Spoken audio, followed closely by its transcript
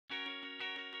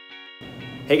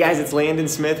Hey guys, it's Landon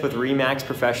Smith with RE/MAX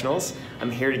Professionals.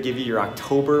 I'm here to give you your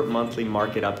October monthly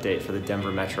market update for the Denver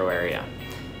metro area.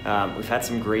 We've had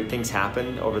some great things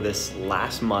happen over this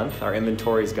last month. Our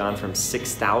inventory has gone from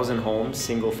 6,000 homes,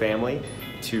 single family,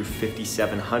 to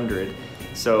 5,700.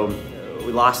 So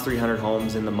we lost 300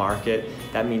 homes in the market.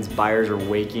 That means buyers are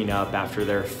waking up after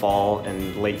their fall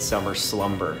and late summer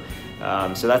slumber.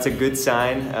 So that's a good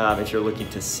sign if you're looking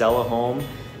to sell a home.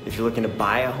 If you're looking to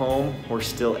buy a home, we're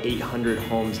still 800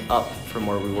 homes up from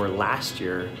where we were last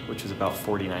year, which was about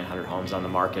 4,900 homes on the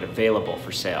market available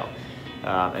for sale.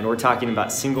 And we're talking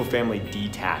about single family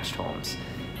detached homes.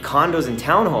 Condos and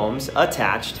townhomes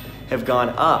attached have gone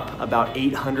up about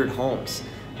 800 homes.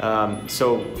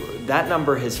 So that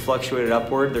number has fluctuated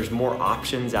upward. There's more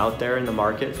options out there in the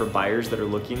market for buyers that are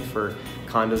looking for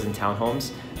condos and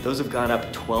townhomes. Those have gone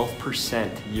up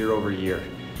 12% year over year.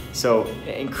 So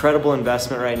incredible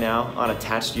investment right now on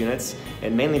attached units,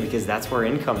 and mainly because that's where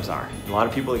incomes are. A lot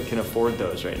of people can afford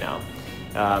those right now.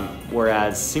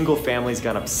 Whereas single family's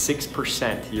gone up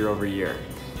 6% year over year.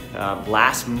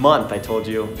 Last month, I told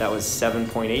you, that was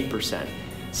 7.8%.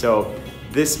 So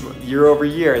this year over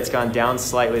year, it's gone down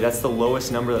slightly. That's the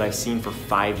lowest number that I've seen for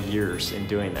 5 years in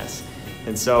doing this.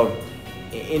 And so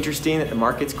interesting that the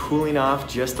market's cooling off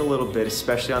just a little bit,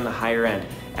 especially on the higher end.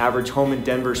 Average home in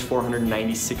Denver is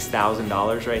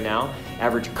 $496,000 right now.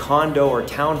 Average condo or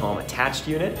townhome attached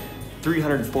unit,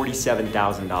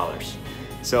 $347,000.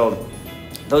 So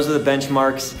those are the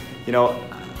benchmarks. You know,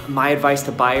 my advice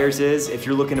to buyers is if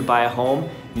you're looking to buy a home,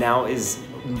 now is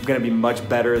going to be much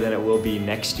better than it will be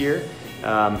next year.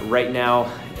 Right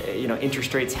now, you know,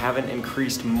 interest rates haven't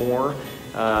increased more.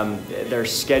 They're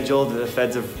scheduled. The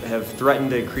feds have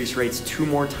threatened to increase rates 2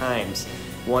 more times.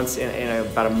 Once in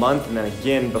about a month and then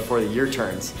again before the year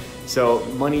turns. So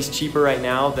money's cheaper right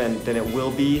now than it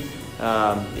will be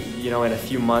you know, in a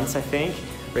few months, I think.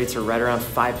 Rates are right around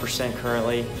 5%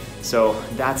 currently. So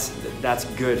that's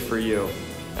good for you.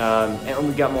 And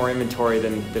we've got more inventory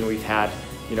than we've had,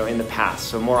 you know, in the past.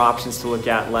 So more options to look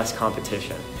at, less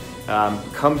competition.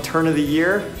 Come turn of the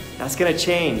year, that's gonna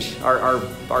change.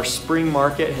 Our spring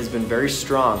market has been very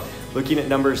strong. Looking at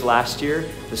numbers last year,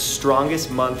 the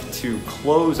strongest month to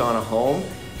close on a home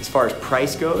as far as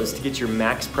price goes, to get your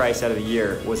max price out of the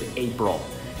year, was April.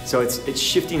 So it's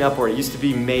shifting upward. It used to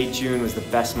be May, June was the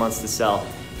best months to sell.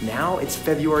 Now it's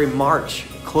February, March,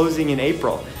 closing in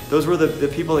April. Those were the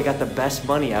people that got the best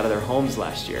money out of their homes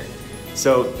last year.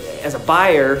 So as a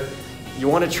buyer, you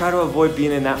want to try to avoid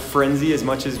being in that frenzy as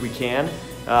much as we can.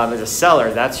 As a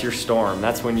seller, that's your storm.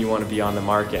 That's when you want to be on the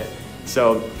market.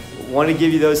 So want to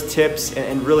give you those tips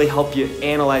and really help you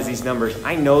analyze these numbers.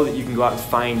 I know that you can go out and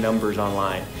find numbers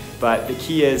online, but the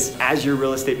key is, as your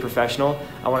real estate professional,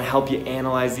 I want to help you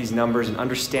analyze these numbers and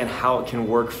understand how it can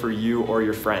work for you or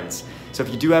your friends. So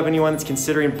if you do have anyone that's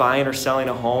considering buying or selling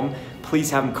a home,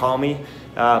 please have them call me.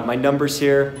 My number's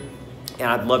here, and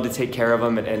I'd love to take care of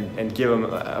them and give them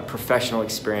a professional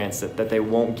experience that they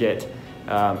won't get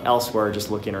elsewhere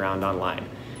just looking around online.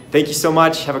 Thank you so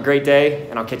much. Have a great day,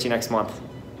 and I'll catch you next month.